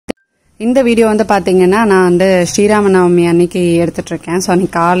இந்த வீடியோ வந்து பாத்தீங்கன்னா நான் வந்து ஸ்ரீராமநவமி அன்னைக்கு எடுத்துட்டு இருக்கேன். ஸோ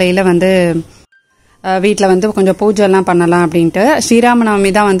அன்னைக்கு காலையில வந்து வீட்டில் வந்து கொஞ்சம் பூஜை எல்லாம் பண்ணலாம் அப்படின்ட்டு. ஸ்ரீராமநவமி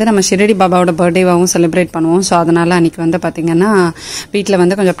தான் வந்து நம்ம ஷிரடி பாபாவோட பர்த்டேவாகவும் செலிப்ரேட் பண்ணுவோம். ஸோ அதனால அன்னைக்கு வந்து பாத்தீங்கன்னா வீட்டில்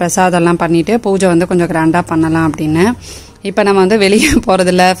வந்து கொஞ்சம் பிரசாதம்லாம் பண்ணிட்டு பூஜை வந்து கொஞ்சம் கிராண்டா பண்ணலாம் அப்படின்னு. இப்போ நம்ம வந்து வெளியே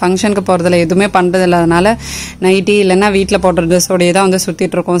போகிறதில்ல, ஃபங்க்ஷனுக்கு போகிறதில்ல, எதுவுமே பண்ணுறதில்ல. அதனால நைட்டி இல்லைன்னா வீட்டில் போடுற ட்ரெஸ்ஸோடையே தான் வந்து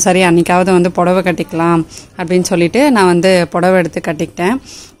சுற்றிட்டு இருக்கோம். சரி அன்றைக்காவது வந்து புடவை கட்டிக்கலாம் அப்படின்னு சொல்லிட்டு நான் வந்து புடவை எடுத்து கட்டிக்கிட்டேன்.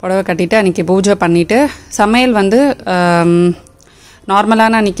 புடவை கட்டிட்டு அன்றைக்கி பூஜை பண்ணிவிட்டு சமையல் வந்து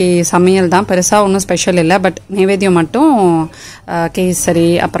நார்மலான அன்றைக்கி சமையல் தான், பெருசாக ஒன்றும் ஸ்பெஷல் இல்லை. பட் நைவேத்தியம் மட்டும் கேசரி,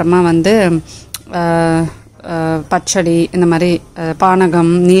 அப்புறமா வந்து பச்சடி, இந்த மாதிரி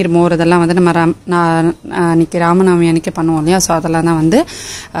பானகம், நீர், மோர் இதெல்லாம் வந்து நம்ம அன்னைக்கு ராமநவமி அன்னைக்கு பண்ணுவோம் இல்லையா. ஸோ அதெல்லாம் தான் வந்து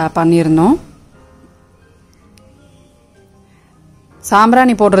பண்ணியிருந்தோம்.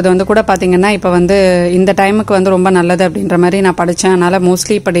 சாம்பிராணி போடுறது வந்து கூட பார்த்தீங்கன்னா இப்போ வந்து இந்த டைமுக்கு வந்து ரொம்ப நல்லது அப்படின்ற மாதிரி நான் படித்தேன். அதனால்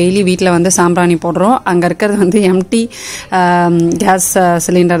மோஸ்ட்லி இப்போ டெய்லி வீட்டில் வந்து சாம்பிராணி போடுறோம். அங்கே இருக்கிறது வந்து எம்டி கேஸ்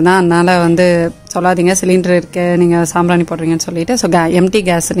சிலிண்டர் தான். அதனால் வந்து சொல்லாதீங்க சிலிண்டர் இருக்கு நீங்கள் சாம்பிராணி போடுறீங்கன்னு சொல்லிட்டு. ஸோ எம்டி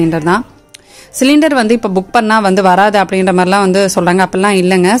கேஸ் சிலிண்டர் தான். சிலிண்டர் வந்து இப்போ புக் பண்ணால் வந்து வராது அப்படின்ற மாதிரிலாம் வந்து சொல்கிறாங்க. அப்படிலாம்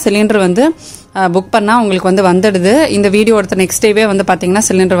இல்லைங்க. சிலிண்டர் வந்து புக் பண்ணால் உங்களுக்கு வந்து வந்துடுது. இந்த வீடியோ எடுத்த நெக்ஸ்ட் டேவே வந்து பார்த்தீங்கன்னா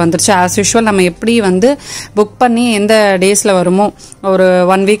சிலிண்டர் வந்துருச்சு. ஆஸ் யூஷுவல் நம்ம எப்படி வந்து புக் பண்ணி எந்த டேஸில் வருமோ ஒரு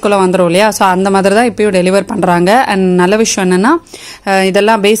 1 வீக்குள்ளே வந்துடும் இல்லையா. ஸோ அந்த மாதிரி தான் இப்போயும் டெலிவர் பண்ணுறாங்க. அண்ட் நல்ல விஷயம் என்னென்னா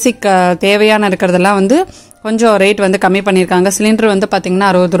இதெல்லாம் பேசிக் தேவையான இருக்கிறதெல்லாம் வந்து கொஞ்சம் ரேட் வந்து கம்மி பண்ணியிருக்காங்க. சிலிண்டர் வந்து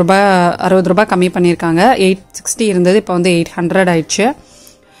பார்த்தீங்கன்னா 60 ரூபாய் கம்மி பண்ணியிருக்காங்க. 860 இருந்தது, இப்போ வந்து 800 ஆயிடுச்சு.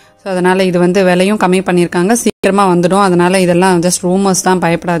 ஸோ அதனால் இது வந்து விலையும் கம்மி பண்ணியிருக்காங்க. சீக்கிரமாக வந்துடும். அதனால் இதெல்லாம் ஜஸ்ட் ரூமர்ஸ் தான்,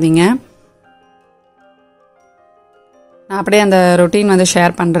 பயப்படாதீங்க. நான் அப்படியே அந்த ரொட்டீன் வந்து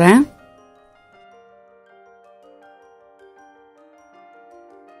ஷேர் பண்ணுறேன்.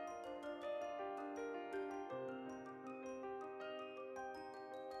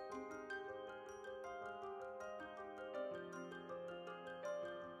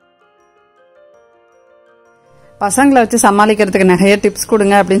 பசங்களை வச்சு சமாளிக்கிறதுக்கு நிறைய டிப்ஸ்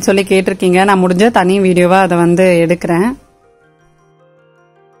கொடுங்க அப்படின்னு சொல்லி கேட்டிருக்கீங்க. நான் முடிஞ்ச தனி வீடியோவா அதை வந்து எடுக்கிறேன்.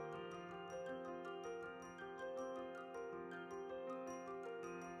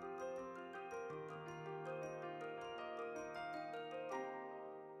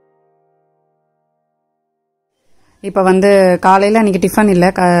 இப்போ வந்து காலையில் அன்றைக்கி டிஃபன் இல்லை,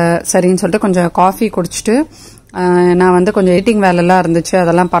 சரின்னு சொல்லிட்டு கொஞ்சம் காஃபி குடிச்சிட்டு நான் வந்து கொஞ்சம் எடிட்டிங் வேலைலாம் இருந்துச்சு,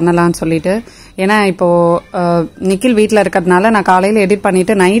 அதெல்லாம் பண்ணலான்னு சொல்லிட்டு. ஏன்னா இப்போது நிக்கில் வீட்டில் இருக்கிறதுனால நான் காலையில் எடிட்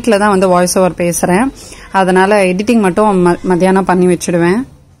பண்ணிவிட்டு நைட்டில் தான் வந்து வாய்ஸ் ஓவர் பேசுகிறேன். அதனால் எடிட்டிங் மட்டும் மத்தியானம் பண்ணி வச்சுடுவேன்.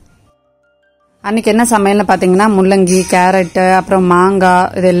 அன்றைக்கி என்ன சமையல்னு பார்த்தீங்கன்னா முள்ளங்கி, கேரட்டு, அப்புறம்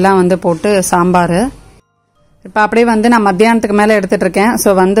மாங்காய் இதெல்லாம் வந்து போட்டு சாம்பார். இப்போ அப்படியே வந்து நான் மத்தியானத்துக்கு மேலே எடுத்துகிட்டு இருக்கேன். ஸோ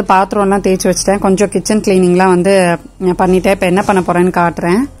வந்து பாத்திரம்லாம் தேய்ச்சி வச்சுட்டேன். கொஞ்சம் கிச்சன் கிளீனிங்லாம் வந்து பண்ணிட்டேன். இப்போ என்ன பண்ண போகிறேன்னு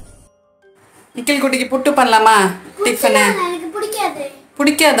காட்டுறேன். நிக்கில் குட்டிக்கு புட்டு பண்ணலாமா டிஃபனு?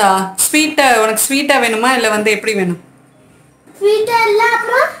 பிடிக்காதா? ஸ்வீட்டா? உனக்கு ஸ்வீட்டா வேணுமா இல்லை வந்து எப்படி வேணும்?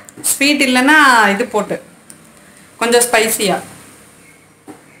 ஸ்வீட் இல்லைன்னா இது போட்டு கொஞ்சம் ஸ்பைசியா.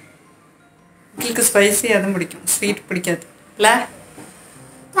 நிக்கிலுக்கு ஸ்பைசி அதுவும் பிடிக்கும், ஸ்வீட் பிடிக்காது இல்லை?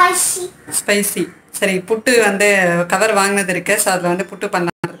 ஸ்பைசி. சரி, புட்டு வந்து கவர் வாங்கினது இருக்கு. ஸோ அதில் வந்து புட்டு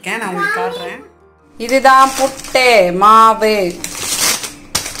பண்ணலான்னு இருக்கேன். நான் உங்களுக்கு காட்டுறேன். இதுதான் புட்டு மாவு.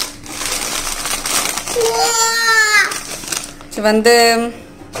 வந்து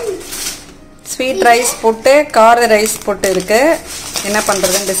ஸ்வீட் ரைஸ் போட்டு கார ரைஸ் போட்டு இருக்கு. என்ன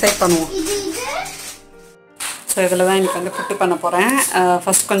பண்ணுறதுன்னு டிசைட் பண்ணுவோம். ஸோ இதில் தான் எனக்கு வந்து புட்டு பண்ண போகிறேன்.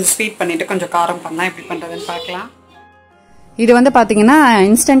 ஃபர்ஸ்ட் கொஞ்சம் ஸ்வீட் பண்ணிவிட்டு கொஞ்சம் காரம் பண்ணலாம். எப்படி பண்ணுறதுன்னு பார்க்கலாம். இது வந்து பார்த்தீங்கன்னா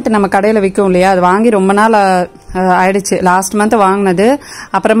இன்ஸ்டன்ட் நம்ம கடையில் விற்கும் இல்லையா, அது வாங்கி ரொம்ப நாள் ஆயிடுச்சு. லாஸ்ட் மந்த் வாங்கினது.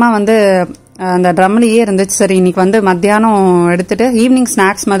 அப்புறமா வந்து அந்த ட்ரம்லேயே இருந்துச்சு. சரி இன்னைக்கு வந்து மத்தியானம் எடுத்துட்டு ஈவினிங்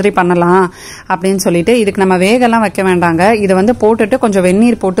ஸ்நாக்ஸ் மாதிரி பண்ணலாம் அப்படின்னு சொல்லிட்டு. இதுக்கு நம்ம வேகெல்லாம் வைக்க வேண்டாங்க. இதை வந்து போட்டுட்டு கொஞ்சம்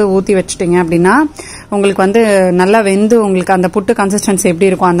வெந்நீர் போட்டு ஊற்றி வச்சுட்டிங்க அப்படின்னா உங்களுக்கு வந்து நல்லா வெந்து உங்களுக்கு அந்த புட்டு கன்சிஸ்டன்சி எப்படி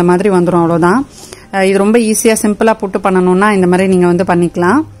இருக்கும் அந்த மாதிரி வந்துடும். அவ்வளோதான். இது ரொம்ப ஈஸியாக சிம்பிளாக புட்டு பண்ணணும்னா இந்த மாதிரி நீங்கள் வந்து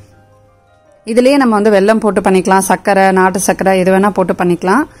பண்ணிக்கலாம். இதுலேயே நம்ம வந்து வெல்லம் போட்டு பண்ணிக்கலாம், சர்க்கரை, நாட்டு சர்க்கரை எது வேணால் போட்டு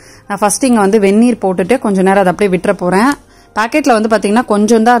பண்ணிக்கலாம். நான் ஃபர்ஸ்ட் இங்கே வந்து வெந்நீர் போட்டுட்டு கொஞ்சம் நேரம் அதை அப்படியே விட்டுற போகிறேன். பாக்கெட்டில் வந்து பார்த்தீங்கன்னா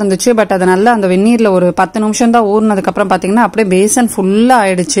கொஞ்சம் தான் இருந்துச்சு. பட் அது நல்லா அந்த வெந்நீரில் ஒரு 10 நிமிஷம் தான் ஊறினதுக்கப்புறம் பார்த்தீங்கன்னா அப்படியே பேசன் ஃபுல்லாக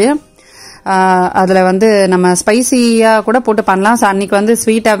ஆயிடுச்சு. அதில் வந்து நம்ம ஸ்பைசியாக கூட போட்டு பண்ணலாம். ஸோ அன்றைக்கி வந்து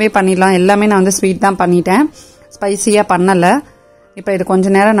ஸ்வீட்டாகவே பண்ணிடலாம். எல்லாமே நான் வந்து ஸ்வீட் தான் பண்ணிட்டேன், ஸ்பைசியாக பண்ணலை. இப்போ இது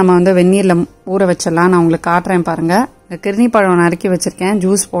கொஞ்சம் நேரம் நம்ம வந்து வெந்நீரில் ஊற வச்சிடலாம். நான் உங்களுக்கு காட்டுறேன் பாருங்கள். கிர்னி பழம் நறுக்கி வச்சுருக்கேன்,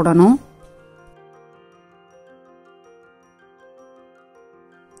 ஜூஸ் போடணும்.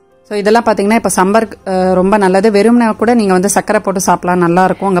 ஸோ இதெல்லாம் பார்த்தீங்கன்னா இப்போ சம்மர் ரொம்ப நல்லது. வெறும்னா கூட நீங்கள் வந்து சர்க்கரை போட்டு சாப்பிடலாம்,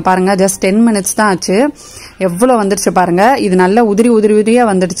 நல்லாயிருக்கும். அங்கே பாருங்கள், ஜஸ்ட் 10 minutes தான் ஆச்சு, எவ்வளோ வந்துடுச்சு பாருங்கள். இது நல்லா உதிரியாக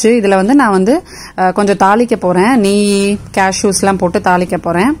வந்துடுச்சு. இதில் வந்து நான் வந்து கொஞ்சம் தாளிக்க போகிறேன். நெய், கேஷ்யூஸ்லாம் போட்டு தாளிக்க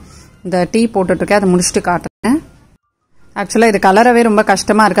போகிறேன். இந்த டீ போட்டுட்ருக்கேன், அதை முடிச்சுட்டு காட்டுறேன். ஆக்சுவலாக இது கலரவே ரொம்ப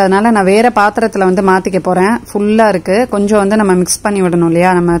கஷ்டமாக இருக்குது, அதனால நான் வேறு பாத்திரத்தில் வந்து மாற்றிக்க போகிறேன். ஃபுல்லாக இருக்குது, கொஞ்சம் வந்து நம்ம மிக்ஸ் பண்ணி விடணும் இல்லையா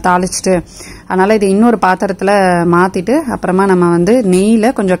நம்ம தாளிச்சிட்டு. அதனால் இது இன்னொரு பாத்திரத்தில் மாற்றிட்டு அப்புறமா நம்ம வந்து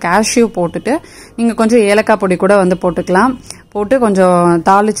நெய்யில் கொஞ்சம் கேஷ்யூ போட்டுட்டு, நீங்கள் கொஞ்சம் ஏலக்காய் பொடி கூட வந்து போட்டுக்கலாம். போட்டு கொஞ்சம்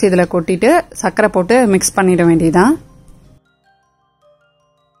தாளித்து இதில் கொட்டிட்டு சர்க்கரை போட்டு மிக்ஸ் பண்ணிட வேண்டியதுதான்.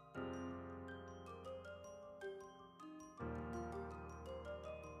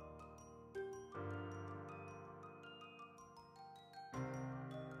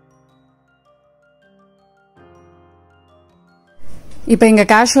 இப்போ இங்கே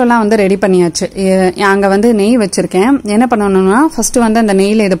கேஷ்யூலாம் வந்து ரெடி பண்ணியாச்சு. அங்கே வந்து நெய் வச்சுருக்கேன். என்ன பண்ணணும்னா ஃபஸ்ட்டு வந்து அந்த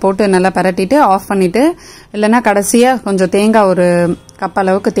நெய்யில் இதை போட்டு நல்லா பரட்டிட்டு ஆஃப் பண்ணிவிட்டு, இல்லைன்னா கடைசியாக கொஞ்சம் தேங்காய், ஒரு கப்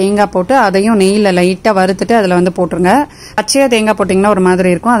அளவுக்கு தேங்காய் போட்டு அதையும் நெய்யில் லைட்டாக வறுத்துட்டு அதில் வந்து போட்டுருங்க. பச்சையாக தேங்காய் போட்டிங்கன்னா ஒரு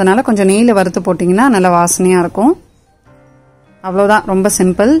மாதிரி இருக்கும், அதனால் கொஞ்சம் நெய்யில் வறுத்து போட்டிங்கன்னா நல்லா வாசனையாக இருக்கும். அவ்வளோதான், ரொம்ப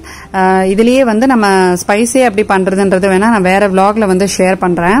சிம்பிள். இதுலேயே வந்து நம்ம ஸ்பைஸே எப்படி பண்ணுறதுன்றது வேணால் நான் வேறு விலாகில் வந்து ஷேர்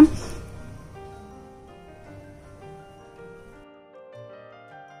பண்ணுறேன்.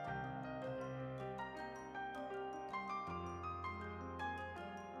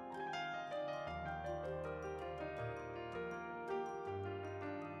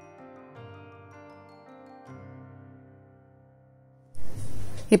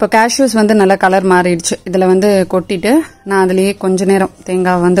 இப்போ கேஷ்யூஸ் வந்து நல்லா கலர் மாறிடுச்சு. இதில் வந்து கொட்டிட்டு நான் அதுலேயே கொஞ்ச நேரம்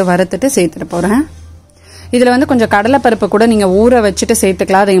தேங்காய் வந்து வறுத்துட்டு சேர்த்துட்டு போகிறேன். இதில் வந்து கொஞ்சம் கடலைப்பருப்பு கூட நீங்கள் ஊற வச்சுட்டு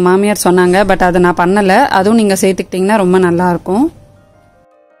சேர்த்துக்கலாம், அது எங்கள் மாமியார் சொன்னாங்க. பட் அதை நான் பண்ணலை, அதுவும் நீங்கள் சேர்த்துக்கிட்டிங்கன்னா ரொம்ப நல்லாயிருக்கும்.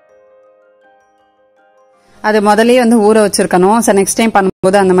 அது முதலே வந்து ஊற வச்சுருக்கணும். ஸோ நெக்ஸ்ட் டைம்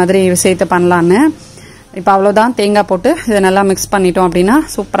பண்ணும்போது அந்த மாதிரி சேர்த்து பண்ணலான்னு. இப்போ அவ்வளோதான், தேங்காய் போட்டு இதை நல்லா மிக்ஸ் பண்ணிட்டோம் அப்படின்னா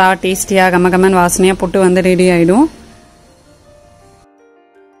சூப்பராக டேஸ்டியாக கமகமன் வாசனையாக புட்டு வந்து ரெடி ஆகிடும்.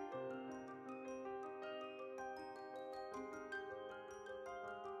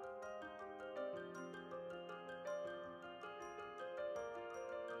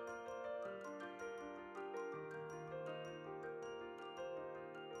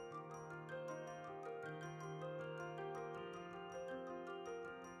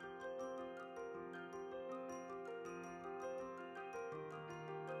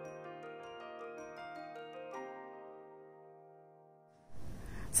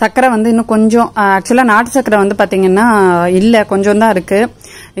 சர்க்கரை வந்து இன்னும் கொஞ்சம், ஆக்சுவலாக நாட்டு சர்க்கரை வந்து பார்த்தீங்கன்னா இல்லை, கொஞ்சம் தான் இருக்குது.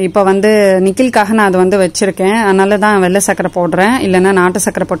 இப்போ வந்து நிக்கிலுக்காக நான் அது வந்து வச்சுருக்கேன், அதனால தான் வெள்ளை சர்க்கரை போடுறேன். இல்லைன்னா நாட்டு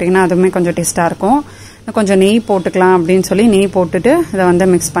சர்க்கரை போட்டிங்கன்னா அதுவுமே கொஞ்சம் டேஸ்ட்டாக இருக்கும். கொஞ்சம் நெய் போட்டுக்கலாம் அப்படின்னு சொல்லி நெய் போட்டுட்டு இதை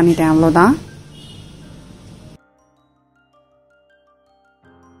வந்து மிக்ஸ் பண்ணிட்டேன், அவ்வளோதான்.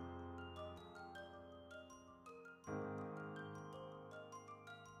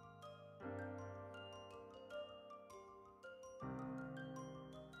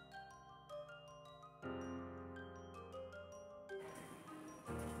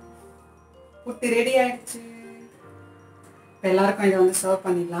 புட்டு ரெடி ஆயிடுச்சு. எல்லாருக்கும் இதை வந்து சர்வ்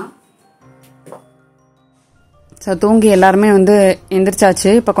பண்ணிடலாம். ஸோ தூங்கி எல்லாருமே வந்து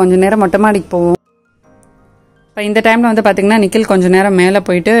எந்திரிச்சாச்சு. இப்போ கொஞ்சம் நேரம் மொட்டை மாடிக்கு போவோம். இப்போ இந்த டைமில் வந்து பார்த்தீங்கன்னா நிக்கில் கொஞ்சம் நேரம் மேலே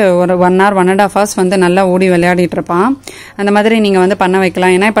போயிட்டு ஒரு 1 hour 1.5 hours வந்து நல்லா ஓடி விளையாடிட்டு இருப்பான். அந்த மாதிரி நீங்கள் வந்து பண்ண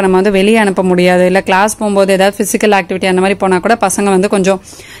வைக்கலாம். ஏன்னா இப்போ நம்ம வந்து வெளியே அனுப்ப முடியாது, இல்லை கிளாஸ் போகும்போது ஏதாவது ஃபிசிக்கல் ஆக்டிவிட்டி அந்த மாதிரி போனால் கூட பசங்க வந்து கொஞ்சம்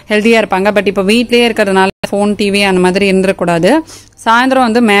ஹெல்த்தியாக இருப்பாங்க. பட் இப்போ வீட்லேயே இருக்கிறதுனால ஃபோன், டிவி அந்த மாதிரி இருந்துடக்கூடாது. சாயந்தரம்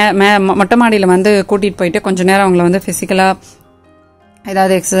வந்து மொட்டை மாடியில் வந்து கூட்டிகிட்டு போயிட்டு கொஞ்சம் நேரம் அவங்கள வந்து ஃபிசிக்கலாக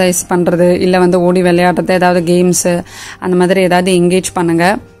ஏதாவது எக்ஸசைஸ் பண்ணுறது, இல்லை வந்து ஓடி விளையாடுறது, ஏதாவது கேம்ஸு அந்த மாதிரி ஏதாவது என்கேஜ்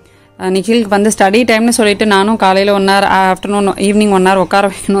பண்ணுங்கள். நிக்கிலுக்கு வந்து ஸ்டடி டைம்னு சொல்லிட்டு நானும் காலையில் 1 hour, ஆஃப்டர்நூன், ஈவினிங் 1 hour உட்கார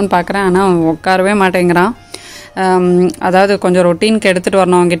வைக்கணும்னு பார்க்குறேன். ஆனால் உட்காரவே மாட்டேங்கிறான். அதாவது கொஞ்சம் ரொட்டீனுக்கு எடுத்துகிட்டு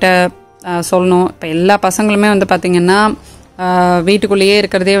வரணும், அவங்ககிட்ட சொல்லணும். இப்போ எல்லா பசங்களுமே வந்து பார்த்திங்கன்னா வீட்டுக்குள்ளேயே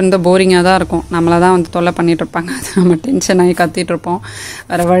இருக்கிறதே வந்து போரிங்காக தான் இருக்கும். நம்மளை தான் வந்து தொல்லை பண்ணிகிட்டு இருப்பாங்க, அது நம்ம டென்ஷன் ஆகி கத்திட்டு இருப்போம்.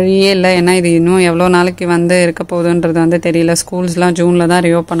 வேறு வழியே இல்லை. ஏன்னா இது இன்னும் எவ்வளோ நாளைக்கு வந்து இருக்க போகுதுன்றது வந்து தெரியல. ஸ்கூல்ஸ்லாம் ஜூனில் தான்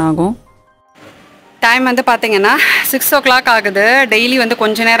ரீஓப்பன் ஆகும். டைம் வந்து பார்த்திங்கன்னா 6 o'clock ஆகுது. டெய்லி வந்து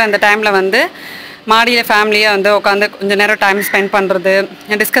கொஞ்ச நேரம் அந்த டைமில் வந்து மாடியில் ஃபேமிலியாக வந்து உட்காந்து கொஞ்சம் நேரம் டைம் ஸ்பெண்ட் பண்ணுறது,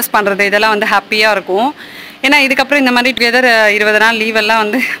 டிஸ்கஸ் பண்ணுறது, இதெல்லாம் வந்து ஹாப்பியாக இருக்கும். ஏன்னா இதுக்கப்புறம் இந்த மாதிரி டுகெதர் 20 நாள் லீவெல்லாம்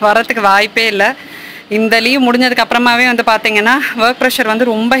வந்து வரத்துக்கு வாய்ப்பே இல்லை. இந்த லீவ் முடிஞ்சதுக்கு அப்புறமாவே வந்து பார்த்திங்கன்னா ஒர்க் ப்ரெஷர் வந்து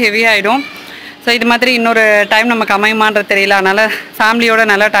ரொம்ப ஹெவியாகிடும். ஸோ இது மாதிரி இன்னொரு டைம் நமக்கு அமையுமான்றது தெரியல. அதனால் ஃபேமிலியோட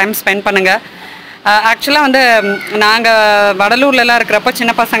நல்லா டைம் ஸ்பெண்ட் பண்ணுங்கள். ஆக்சுவலாக வந்து நாங்கள் வடலூர்லலாம் இருக்கிறப்போ,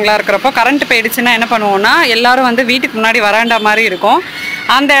 சின்ன பசங்களாக இருக்கிறப்போ கரண்ட் போயிடுச்சுன்னா என்ன பண்ணுவோன்னா, எல்லோரும் வந்து வீட்டுக்கு முன்னாடி வராண்டா மாதிரி இருக்கும்.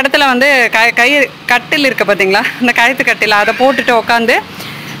 அந்த இடத்துல வந்து கட்டில் இருக்குது பார்த்தீங்களா, இந்த கயிற்று கட்டில் அதை போட்டுட்டு உட்காந்து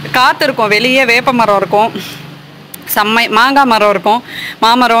காற்று இருக்கும், வெளியே வேப்ப மரம் இருக்கும், மாங்காய் மரம் இருக்கும்,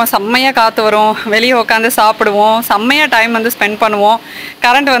 மாமரம், செம்மையாக காற்று வரும், வெளியே உட்காந்து சாப்பிடுவோம், செம்மையாக டைம் வந்து ஸ்பெண்ட் பண்ணுவோம்.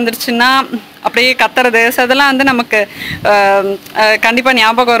 கரண்ட் வந்துடுச்சுன்னா அப்படியே கத்துறது, ஸோ இதெல்லாம் வந்து நமக்கு கண்டிப்பாக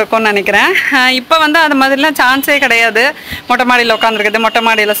ஞாபகம் இருக்கும்னு நினைக்கிறேன். இப்போ வந்து அது மாதிரிலாம் சான்ஸே கிடையாது. மொட்டை மாடியில் உட்காந்துருக்குது, மொட்டை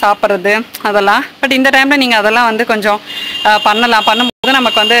மாடியில் சாப்பிட்றது அதெல்லாம். பட் இந்த டைமில் நீங்கள் அதெல்லாம் வந்து கொஞ்சம் பண்ணும்போது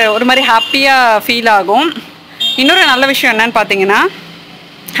நமக்கு வந்து ஒரு மாதிரி ஹாப்பியாக ஃபீல் ஆகும். இன்னொரு நல்ல விஷயம் என்னன்னு பார்த்தீங்கன்னா,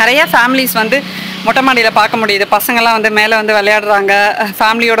 நிறையா ஃபேமிலிஸ் வந்து மொட்டை மாடியில் பார்க்க முடியுது. பசங்கள்லாம் வந்து மேலே வந்து விளையாடுறாங்க,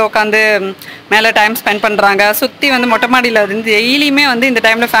 ஃபேமிலியோடு உட்காந்து மேலே டைம் ஸ்பெண்ட் பண்ணுறாங்க. சுற்றி வந்து மொட்டை மாடியில் வந்து டெய்லியுமே வந்து இந்த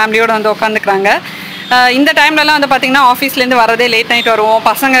டைமில் ஃபேமிலியோடு வந்து உட்காந்துக்கிறாங்க. இந்த டைம்லலாம் வந்து பார்த்திங்கன்னா ஆஃபீஸ்லேருந்து வரதே லேட் நைட் வருவோம்,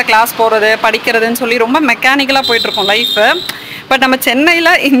 பசங்க கிளாஸ் போகிறது படிக்கிறதுன்னு சொல்லி ரொம்ப மெக்கானிக்கலாக போயிட்டுருக்கோம் லைஃபு. பட் நம்ம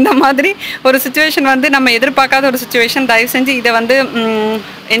சென்னையில் இந்த மாதிரி ஒரு சுச்சுவேஷன் வந்து நம்ம எதிர்பார்க்காத ஒரு சுச்சுவேஷன். தயவு செஞ்சு இதை வந்து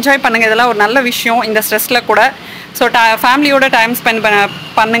என்ஜாய் பண்ணுங்கள். இதெல்லாம் ஒரு நல்ல விஷயம் இந்த ஸ்ட்ரெஸ்ஸில் கூட. ஸோ ஃபேமிலியோட டைம் ஸ்பெண்ட்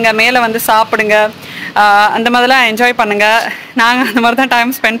பண்ணுங்கள், மேலே வந்து சாப்பிடுங்க, அந்த மாதிரிலாம் என்ஜாய் பண்ணுங்கள். நாங்கள் அந்த மாதிரி தான்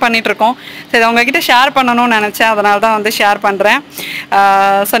டைம் ஸ்பெண்ட் பண்ணிகிட்ருக்கோம். ஸோ இதை உங்ககிட்ட ஷேர் பண்ணணும்னு நினச்சேன், அதனால தான் வந்து ஷேர் பண்ணுறேன்.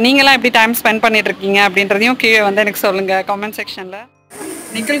 ஸோ நீங்களாம் எப்படி டைம் ஸ்பெண்ட் பண்ணிகிட்ருக்கீங்க அப்படின்றதையும் கீழே வந்து எனக்கு சொல்லுங்கள் கமெண்ட் செக்ஷனில்.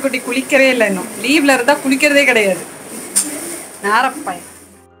 நிக்கல் குட்டி குளிக்கவே இல்லை, இன்னும் லீவில் இருந்தால் குளிக்கிறதே கிடையாது. நாரப்பையன்